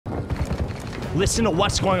Listen to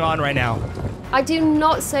what's going on right now. I do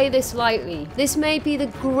not say this lightly. This may be the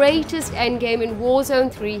greatest endgame in Warzone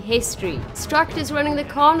 3 history. Stract is running the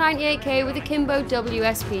Car 98K with Akimbo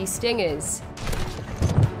WSP Stingers.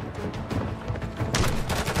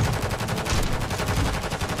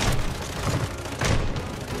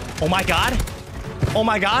 Oh my god. Oh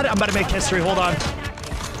my god. I'm about to make history. Hold on.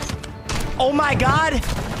 Oh my god.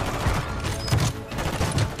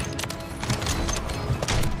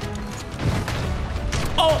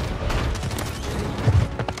 Oh.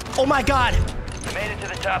 Oh my god. Made it to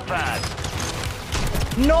the top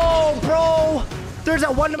 5. No, bro. There's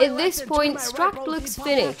a one. At this point, Stract looks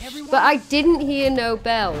finished, but I didn't hear no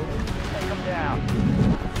bell. Take them down.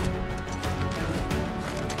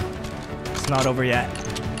 It's not over yet.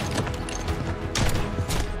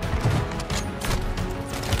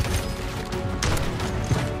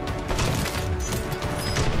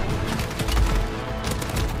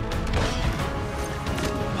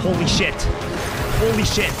 Holy shit. Holy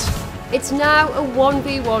shit. It's now a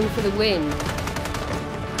 1v1 for the win.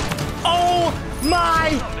 Oh my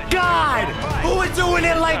god! Who is doing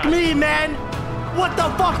it like me, man? What the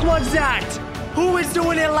fuck was that? Who is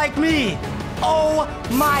doing it like me? Oh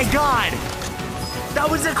my god! That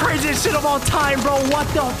was the craziest shit of all time, bro. What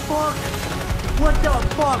the fuck? What the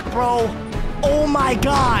fuck, bro? Oh my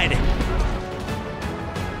god!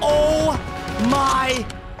 Oh my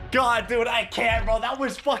god, dude, I can't, bro. That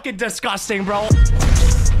was fucking disgusting, bro.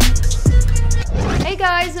 Hey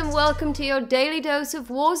guys, and welcome to your daily dose of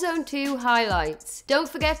Warzone 2 highlights. Don't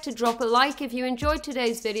forget to drop a like if you enjoyed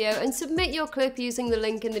today's video and submit your clip using the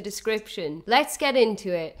link in the description. Let's get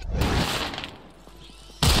into it.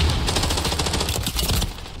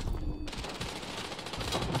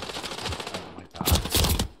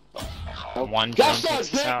 One jump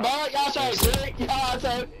takes us out.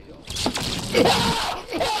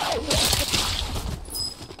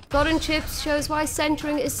 God and Chips shows why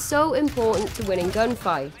centering is so important to winning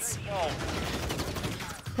gunfights.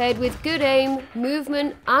 Paired with good aim,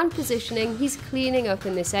 movement and positioning, he's cleaning up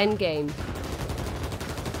in this endgame.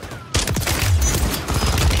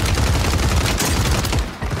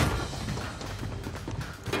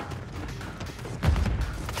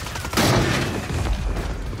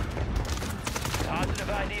 Positive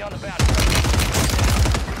ID on the bounty.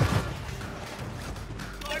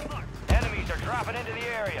 Enemies are dropping into the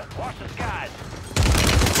area. Watch the skies.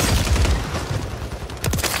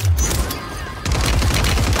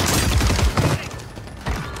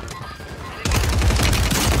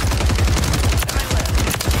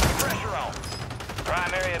 Pressure on.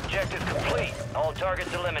 Primary objective complete. All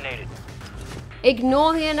targets eliminated.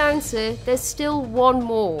 Ignore the announcer, there's still one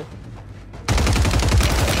more.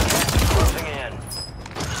 Closing in.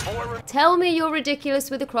 Tell me you're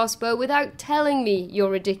ridiculous with a crossbow without telling me you're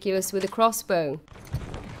ridiculous with a crossbow.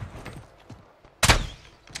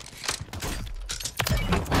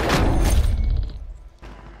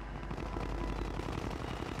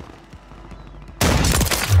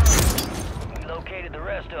 We located the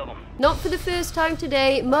rest of them. Not for the first time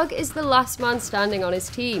today, Mug is the last man standing on his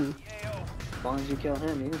team. As long as you kill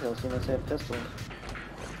him, you can kill someone that have pistols.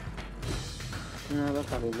 No, they'll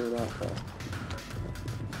probably loot out though.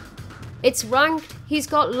 It's ranked, he's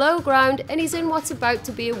got low ground, and he's in what's about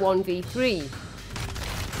to be a 1v3.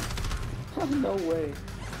 No way.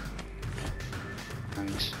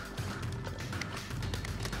 Thanks.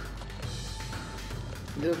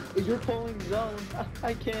 You're pulling zone.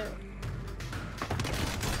 I can't.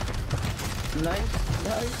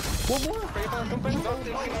 Nice. One more.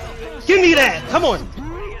 Give me that! Come on!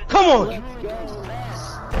 Come on!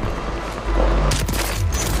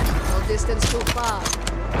 No distance too far.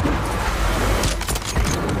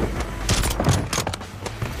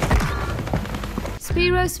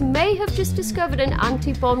 Spiros may have just discovered an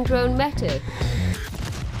anti-bomb drone meta.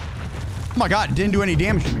 Oh my god, it didn't do any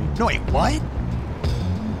damage to me. No, wait, what?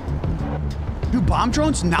 Do bomb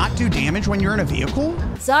drones not do damage when you're in a vehicle?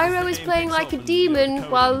 Zyro is playing like a demon,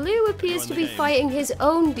 while Lou appears to be fighting his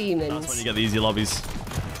own That's when you demons. get the easy lobbies.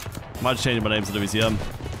 Might just change my name to WTF.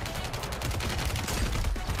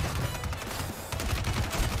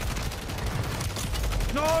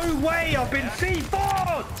 No way! I've been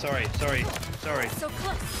C4! Sorry. So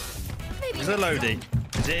close. Maybe Is it loading?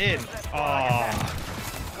 Is it in? Oh,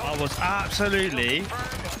 I was absolutely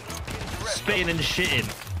spitting and shitting,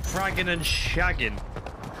 fragging and shagging.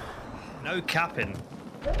 No capping.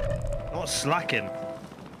 Not slacking.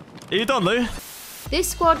 Are you done, Lou? This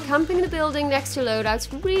squad camping in the building next to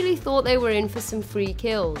loadouts really thought they were in for some free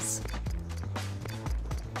kills.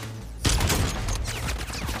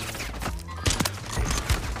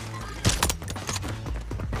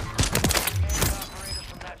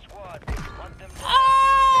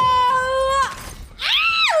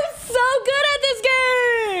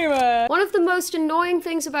 annoying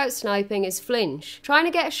things about sniping is flinch. Trying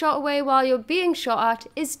to get a shot away while you're being shot at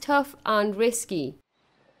is tough and risky.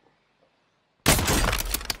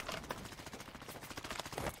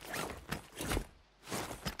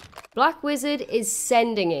 Black Wizard is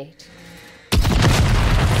sending it.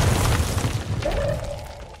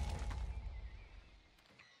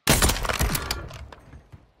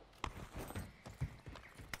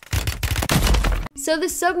 So the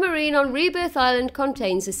submarine on Rebirth Island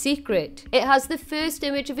contains a secret. It has the first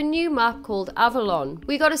image of a new map called Avalon.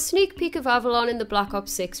 We got a sneak peek of Avalon in the Black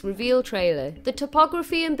Ops 6 reveal trailer. The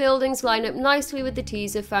topography and buildings line up nicely with the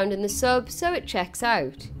teaser found in the sub, so it checks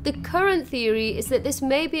out. The current theory is that this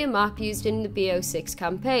may be a map used in the BO6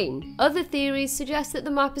 campaign. Other theories suggest that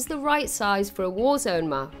the map is the right size for a Warzone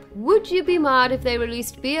map. Would you be mad if they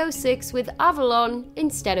released BO6 with Avalon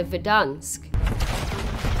instead of Verdansk?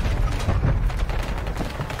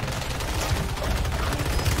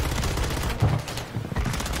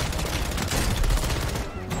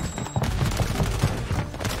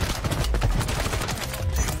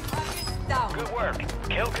 Good work.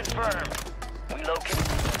 Kill confirmed. We locate.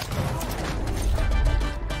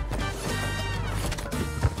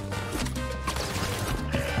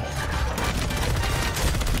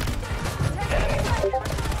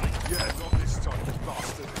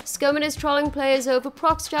 Scummin is trolling players over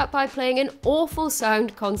prox chat by playing an awful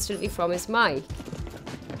sound constantly from his mic.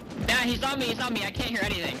 Yeah, he's on me, I can't hear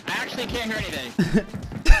anything. I actually can't hear anything.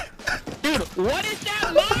 Dude, what is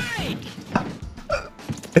that mic?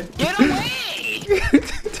 Get away!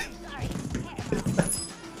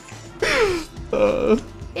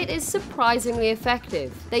 It is surprisingly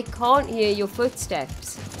effective. They can't hear your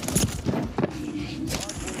footsteps.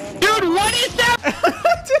 Dude, what is that?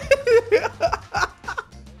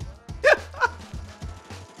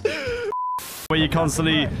 Where you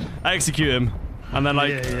constantly execute him and then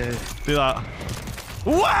like do that.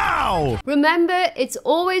 Wow! Remember, it's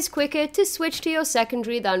always quicker to switch to your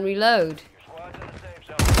secondary than reload.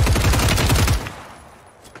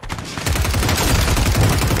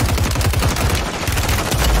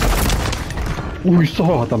 Ui,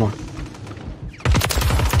 saatana.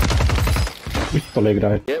 Vittu oli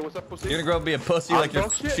great. You're gonna grow up and be a pussy like your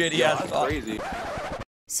shitty ass. Crazy.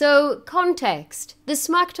 So, context. The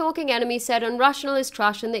smack-talking enemy said Unrational is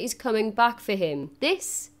trash and that he's coming back for him.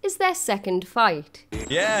 This is their second fight.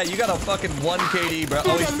 Yeah, you got a fucking 1 KD, bro.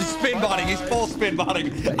 Oh, he's spin botting. He's full spin botting.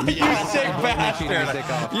 You sick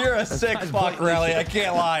bastard. You're a sick fuck, really. I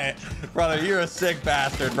can't lie. Brother, you're a sick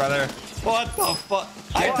bastard, brother. What the fuck?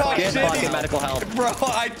 I talk shit. Medical help. Bro,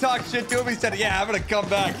 I talked shit to him. He said, yeah, I'm gonna come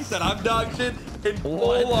back. He said, I'm dog shit. And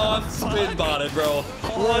full on spin botted, bro.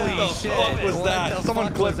 What the fuck was that?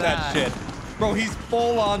 Someone clip that shit. Bro, he's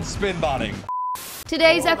full on spin botting.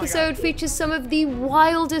 Today's episode features some of the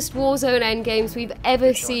wildest Warzone endgames we've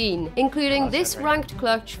ever seen, including this ranked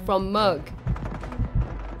clutch from Mug.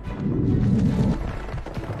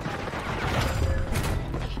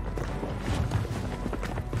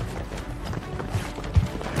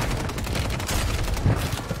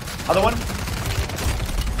 Other one.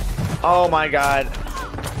 Oh my god.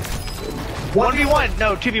 1v1.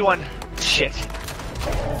 No, 2v1. Shit.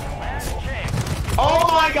 Oh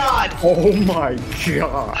my god. Oh my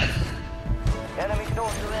god. Enemy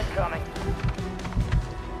soldier incoming.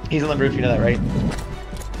 He's on the roof, you know that, right?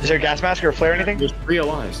 Is there a gas mask or a flare or anything? There's 3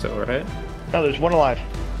 alive still, right? No, there's 1 alive.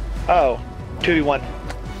 Oh, 2v1.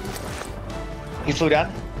 He flew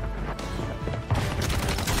down.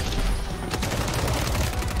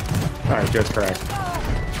 Alright, just correct.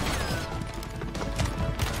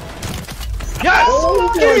 Yes!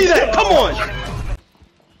 Oh, give me that! Come on!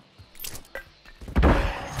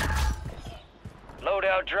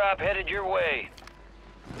 Loadout drop headed your way.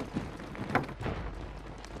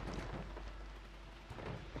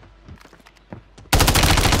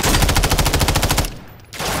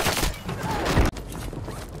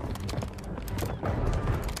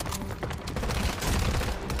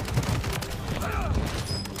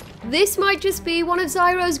 This might just be one of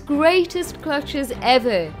Zyro's greatest clutches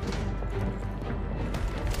ever.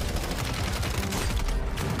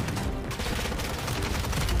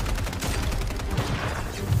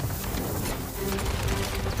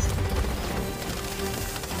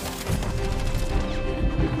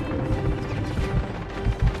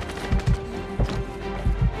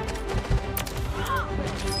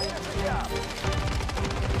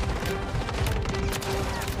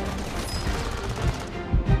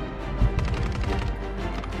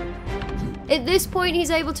 At this point,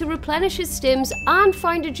 he's able to replenish his stims and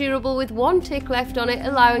find a durable with 1 tick left on it,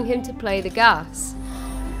 allowing him to play the gas.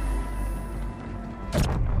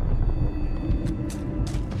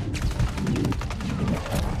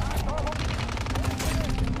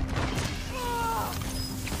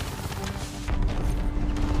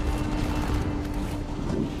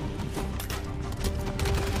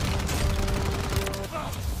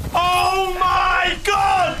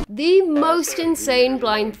 The most insane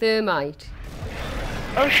blind thermite.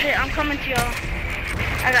 Oh shit, I'm coming to y'all.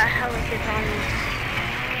 I got hella kids on me.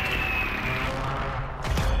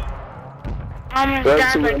 I almost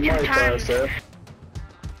died like 2 times.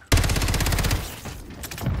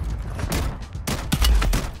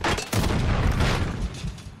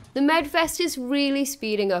 The medvest is really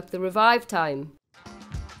speeding up the revive time.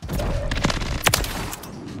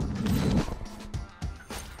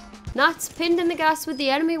 Nat's pinned in the gas with the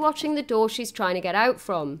enemy watching the door she's trying to get out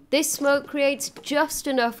from. This smoke creates just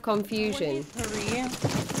enough confusion.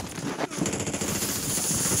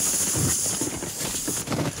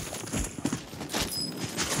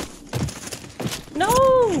 No!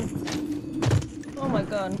 Oh my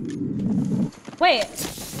god. Wait,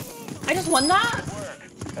 I just won that?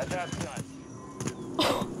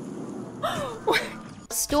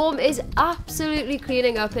 Storm is absolutely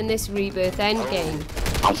cleaning up in this Rebirth endgame.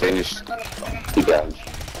 I'm finished. You guys.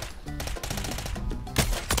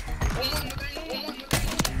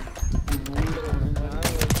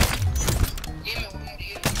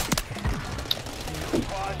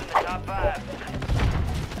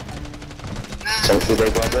 So should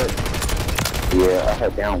they go back? Yeah, I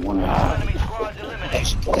had down one.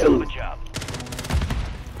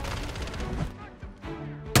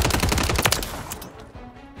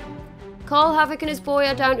 Carl Havoc and his boy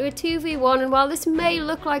are down to a 2v1, and while this may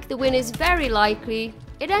look like the win is very likely,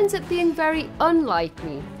 it ends up being very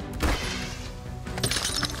unlikely.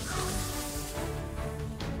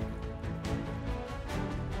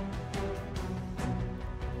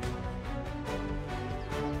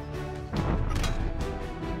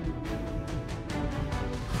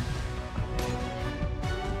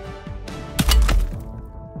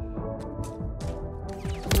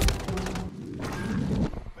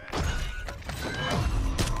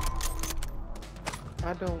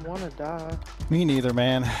 I don't want to die. Me neither,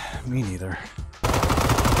 man. Me neither.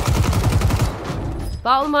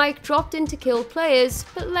 Battle Mike dropped in to kill players,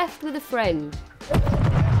 but left with a friend.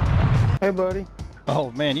 Hey, buddy.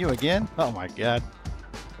 Oh man, you again? Oh my god.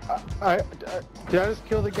 Did I just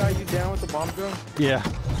kill the guy you down with the bomb drone? Yeah.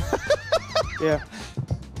 Yeah.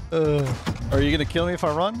 Are you gonna kill me if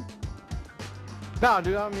I run? Nah,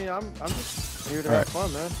 dude. I mean, I'm just here to have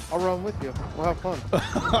fun, man. I'll run with you. We'll have fun.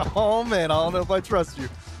 Oh man, I don't know if I trust you.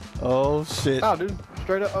 Oh shit. Oh, dude.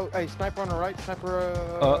 Straight up. Oh, hey, sniper on the right. Sniper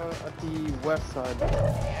at the west side.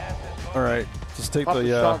 All right, just take Pop the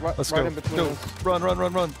shot right, let's right go. in between Go. us. Run, run,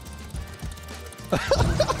 run, run.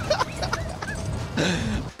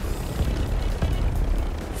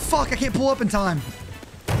 Fuck, I can't pull up in time.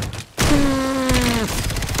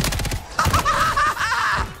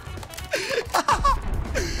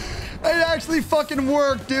 It actually fucking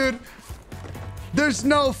worked, dude. There's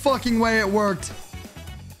no fucking way it worked.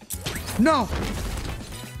 No.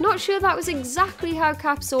 Not sure that was exactly how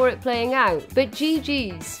Cap saw it playing out, but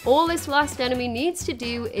GG's. All this last enemy needs to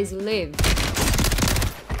do is live.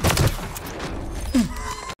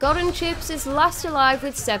 Godden Chips is last alive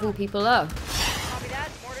with 7 people up. Copy that.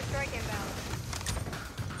 Mortar strike inbound.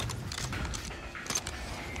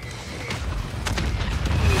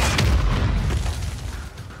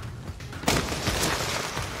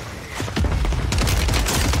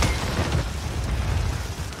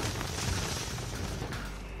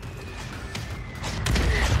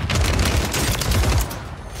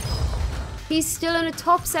 He's still in a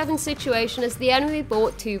top 7 situation as the enemy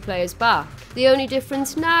brought 2 players back. The only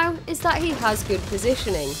difference now is that he has good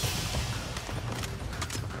positioning.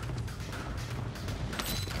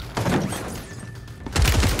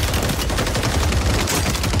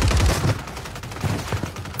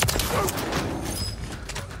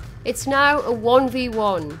 It's now a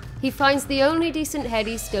 1v1. He finds the only decent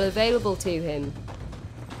heady still available to him.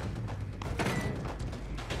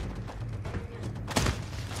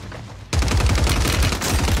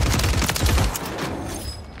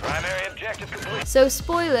 So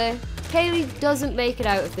spoiler, Kaylee doesn't make it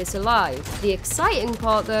out of this alive. The exciting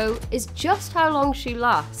part though is just how long she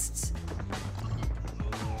lasts.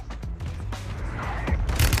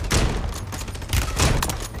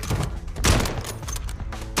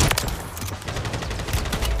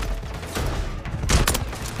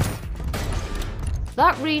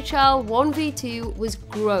 That rechal 1v2 was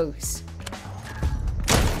gross.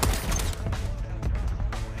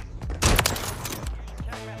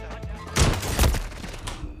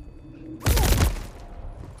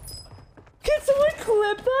 Can someone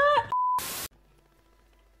clip that?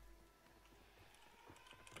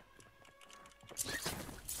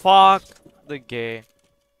 Fuck the game.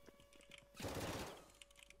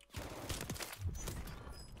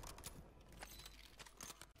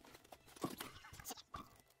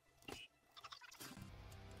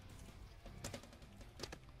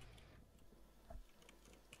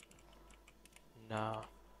 No.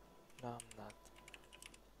 No, I'm not.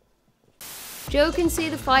 Joe can see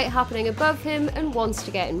the fight happening above him and wants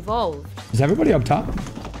to get involved. Is everybody up top?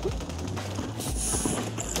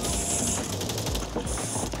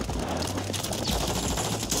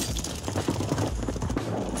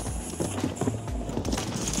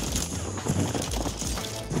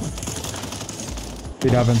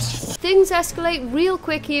 It happens. Things escalate real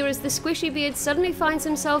quick here as the Squishy Beard suddenly finds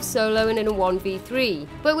himself soloing in a 1v3.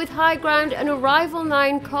 But with high ground and a rival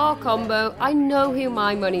 9 car combo, I know who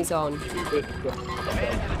my money's on. Be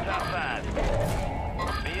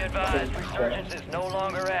advised, resurgence is no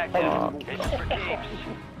longer active. This is for keeps.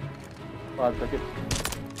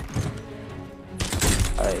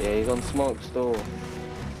 Alright, yeah, he's on smoke still.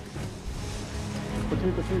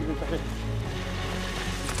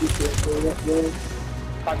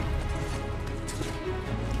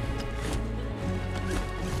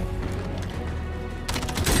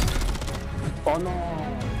 Oh no!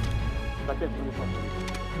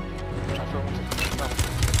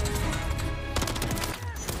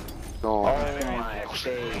 No.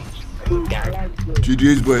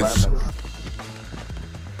 GG's, boys.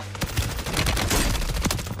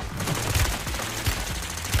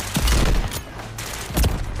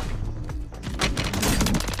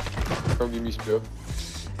 Don't give me spill.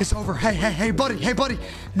 It's over. Hey, buddy.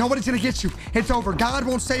 Nobody's gonna get you. It's over. God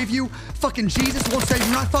won't save you. Fucking Jesus won't save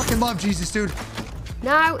you. I fucking love Jesus, dude.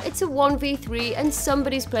 Now it's a 1v3 and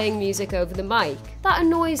somebody's playing music over the mic. That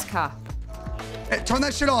annoys Cap. Hey, turn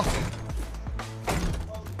that shit off.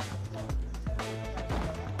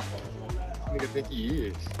 Nigga think he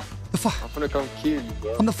is. The fuck? I'm gonna come kill you,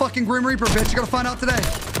 bro. I'm the fucking Grim Reaper, bitch. You're gonna find out today.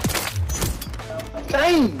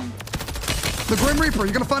 Dang! The Grim Reaper.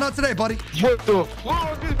 You're gonna find out today, buddy. What the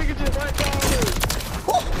fuck? This nigga just right down there.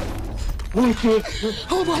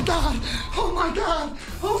 Oh my god! Oh my god!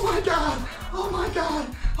 Oh my god! Oh my god!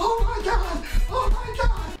 Oh my god! Oh my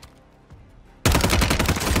god!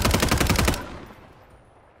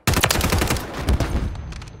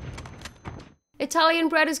 Italian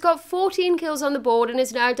Bread has got 14 kills on the board and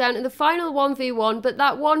is now down to the final 1v1, but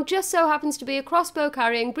that one just so happens to be a crossbow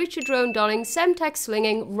carrying, breacher drone donning, Semtex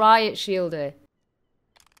slinging, riot shielder.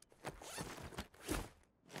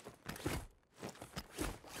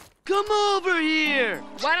 Come over here!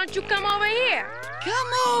 Why don't you come over here? Come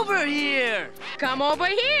over here! Come over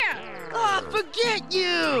here! Oh, forget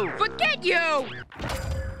you! Forget you!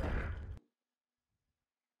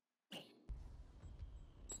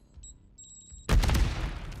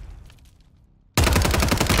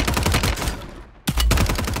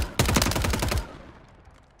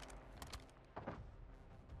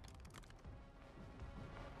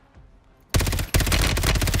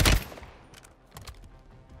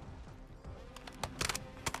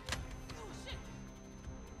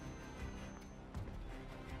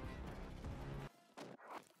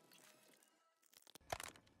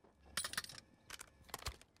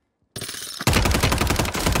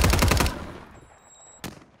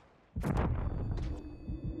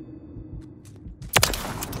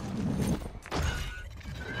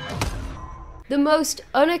 The most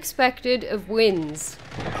unexpected of wins.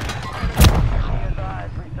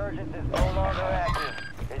 Resurgence is no longer active.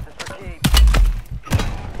 This is for keeps.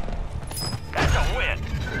 That's a win.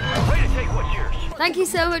 Way to take what's yours. Thank you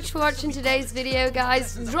so much for watching today's video,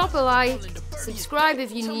 guys. Drop a like, subscribe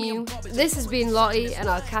if you're new. This has been Lottie, and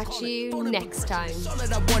I'll catch you next time.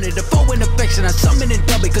 I wanted to fall in affection, I summon it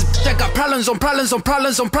double, cause I got problems on problems on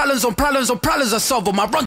problems on problems on problems on problems I solve them. I run